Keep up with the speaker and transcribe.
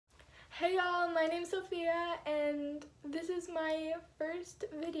Hey y'all, my name's Sophia and this is my first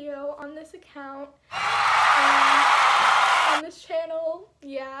video on this account, on this channel.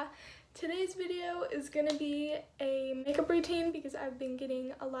 Yeah, today's video is gonna be a makeup routine because I've been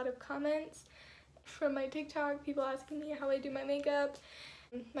getting a lot of comments from my TikTok, people asking me how I do my makeup.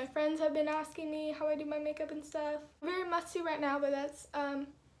 My friends have been asking me how I do my makeup and stuff. I'm very musty right now, but that's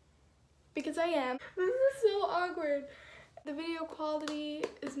because I am. This is so awkward. The video quality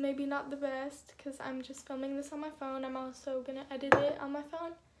is maybe not the best because I'm just filming this on my phone. I'm also gonna edit it on my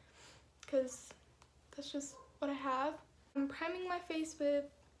phone because that's just what I have. I'm priming my face with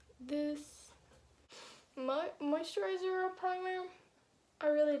this moisturizer or primer. I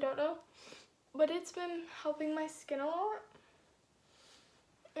really don't know, but it's been helping my skin a lot.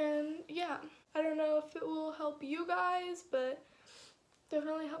 And yeah, I don't know if it will help you guys, but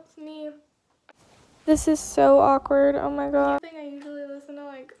definitely helps me. This is so awkward. Oh my god. I think I usually listen to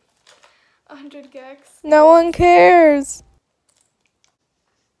like 100 gex. No one cares.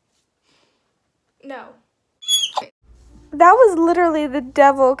 No. That was literally the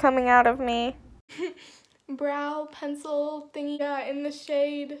devil coming out of me. Brow pencil thingy, yeah, in the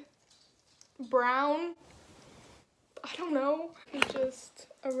shade brown. I don't know. It just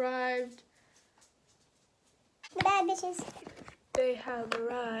arrived. The bad bitches. They have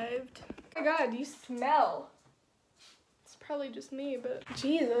arrived. Oh my god, you smell. It's probably just me, but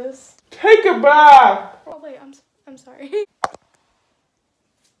Jesus. Take a bath. Oh wait, I'm sorry.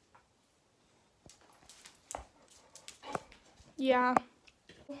 Yeah.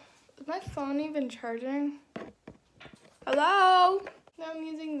 Is my phone even charging? Hello? Now I'm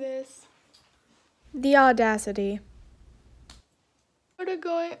using this. The audacity. What are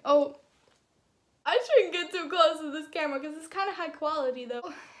going? Oh, I shouldn't get too close to this camera because it's kind of high quality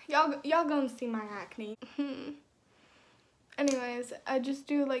though. Y'all gonna see my acne. Anyways, I just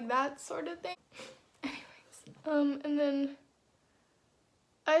do like that sort of thing. Anyways, and then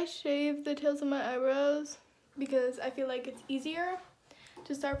I shave the tails of my eyebrows because I feel like it's easier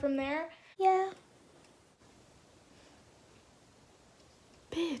to start from there. Yeah.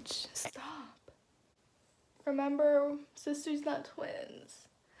 Bitch, stop. Remember, sisters not twins.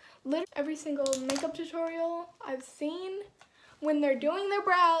 Literally every single makeup tutorial I've seen, when they're doing their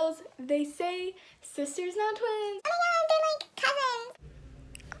brows, they say sisters not twins. Oh my god, they're like cousins.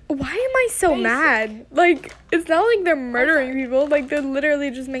 Why am I so mad? Like, it's not like they're murdering people. Like, they're literally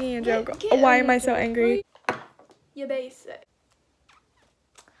just making a joke. Why am I so angry? You basic.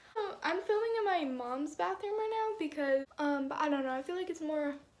 I'm filming in my mom's bathroom right now because, but I don't know. I feel like it's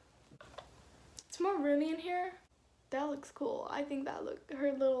more roomy in here. That looks cool. I think that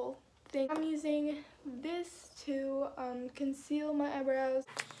her little thing. I'm using this to conceal my eyebrows.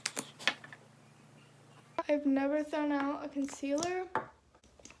 I've never thrown out a concealer.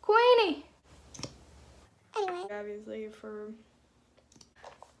 Queenie! Anyway. Obviously for,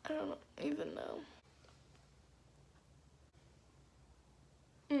 I don't even know.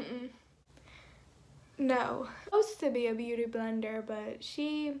 No. Supposed to be a beauty blender, but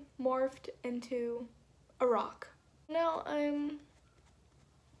she morphed into a rock. Now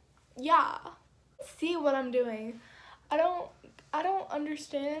yeah. See what I'm doing. I don't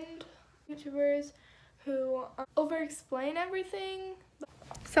understand YouTubers who over-explain everything.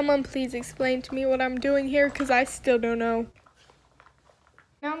 Someone please explain to me what I'm doing here because I still don't know.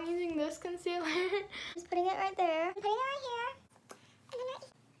 Now I'm using this concealer. Just putting it right there. I'm putting it right here. And then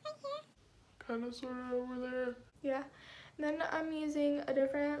right here. Kind of sort of over there. Yeah. Then I'm using a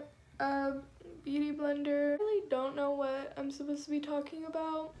different beauty blender. I really don't know what I'm supposed to be talking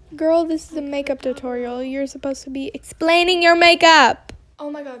about. Girl, this is a makeup tutorial. You're supposed to be explaining your makeup. Oh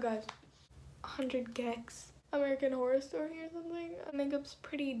my god, guys. 100 gex. American Horror Story or something. Makeup's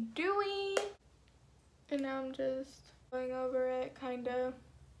pretty dewy. And now I'm just going over it kind of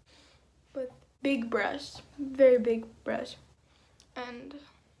with big brush. Very big brush. And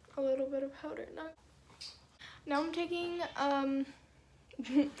a little bit of powder. Now I'm taking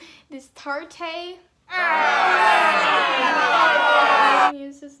this Tarte.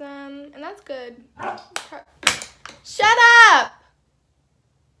 Uses them, and that's good. Shut up!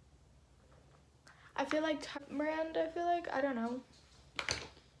 I feel like brand. I don't know.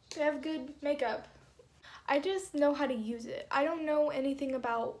 They have good makeup. I just know how to use it. I don't know anything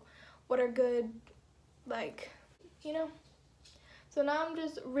about what are good, like, you know. So now I'm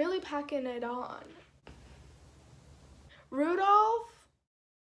just really packing it on. Rudolph.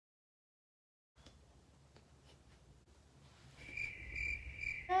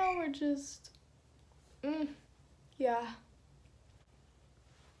 Now we're just, yeah.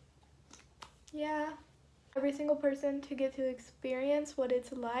 Every single person to get to experience what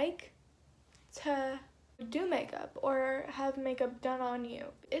it's like to do makeup or have makeup done on you.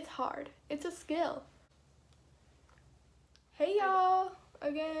 It's hard. It's a skill. Hey y'all,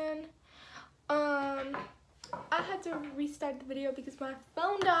 again. I had to restart the video because my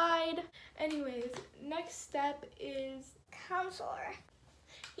phone died. Anyways, next step is Concealer.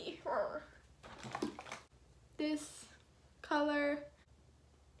 This color.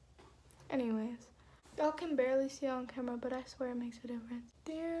 Anyways, y'all can barely see it on camera, but I swear it makes a difference.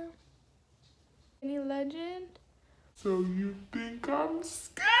 There. Any legend? So you think I'm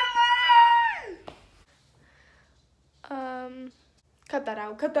scared? Cut that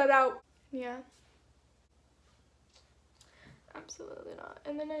out. Cut that out. Yeah. Absolutely not.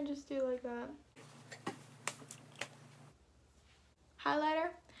 And then I just do like that. Highlighter.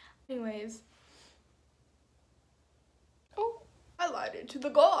 Anyways. Oh, highlighted to the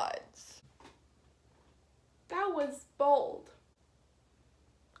gods. That was bold.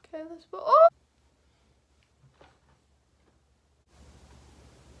 Okay, let's go. Oh!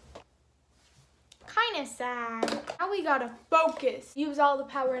 Kinda sad. Now we gotta focus. Use all the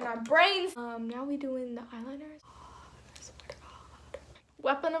power in our brains. Now we doing the eyeliners.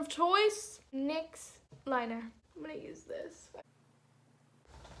 Weapon of choice, NYX liner. I'm gonna use this.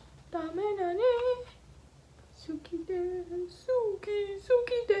 Suki de,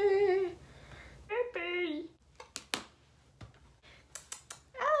 suki de. Baby.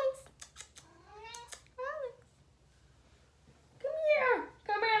 Alex. Come here.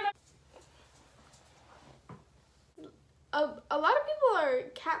 Come here. A lot of people are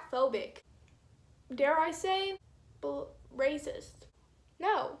cat phobic. Dare I say, racist.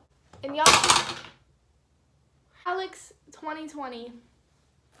 No. And y'all, Alex 2020.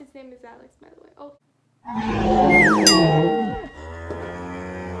 His name is Alex, by the way. Oh.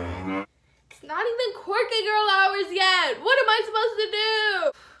 It's not even quirky girl hours yet. What am I supposed to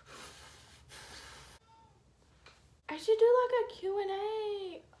do? I should do like a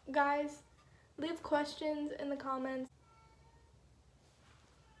Q&A. Guys, leave questions in the comments.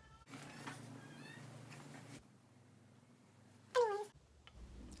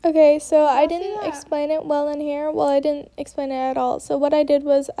 Okay, so I didn't explain it well in here. Well, I didn't explain it at all. So what I did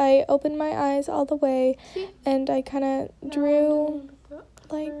was I opened my eyes all the way and I kind of drew,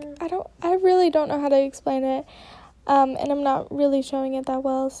 like, I really don't know how to explain it. And I'm not really showing it that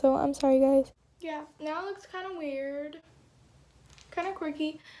well, so I'm sorry, guys. Yeah, now it looks kind of weird, kind of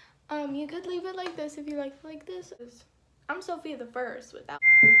quirky. You could leave it like this if you like this. I'm Sophia the First without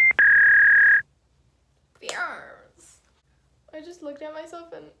fears. I just looked at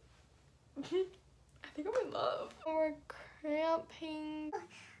myself and I think I'm in love. Or cramping.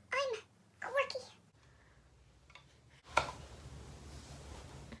 I'm quirky.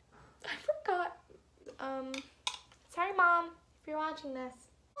 I forgot. Sorry, Mom, if you're watching this.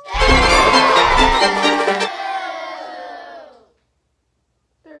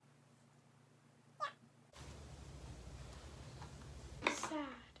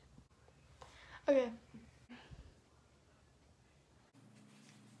 Sad. Okay.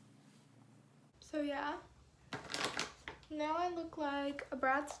 So yeah, now I look like a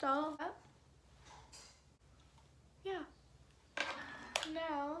Bratz doll. Yeah.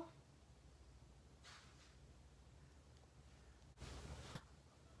 Now,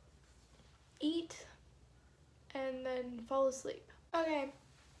 eat and then fall asleep. Okay.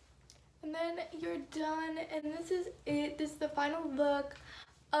 And then you're done, and this is it. This is the final look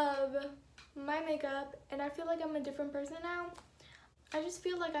of my makeup, and I feel like I'm a different person now. I just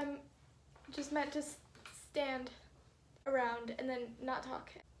feel like I'm just meant to stand around and then not talk.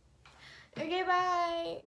 Okay, bye.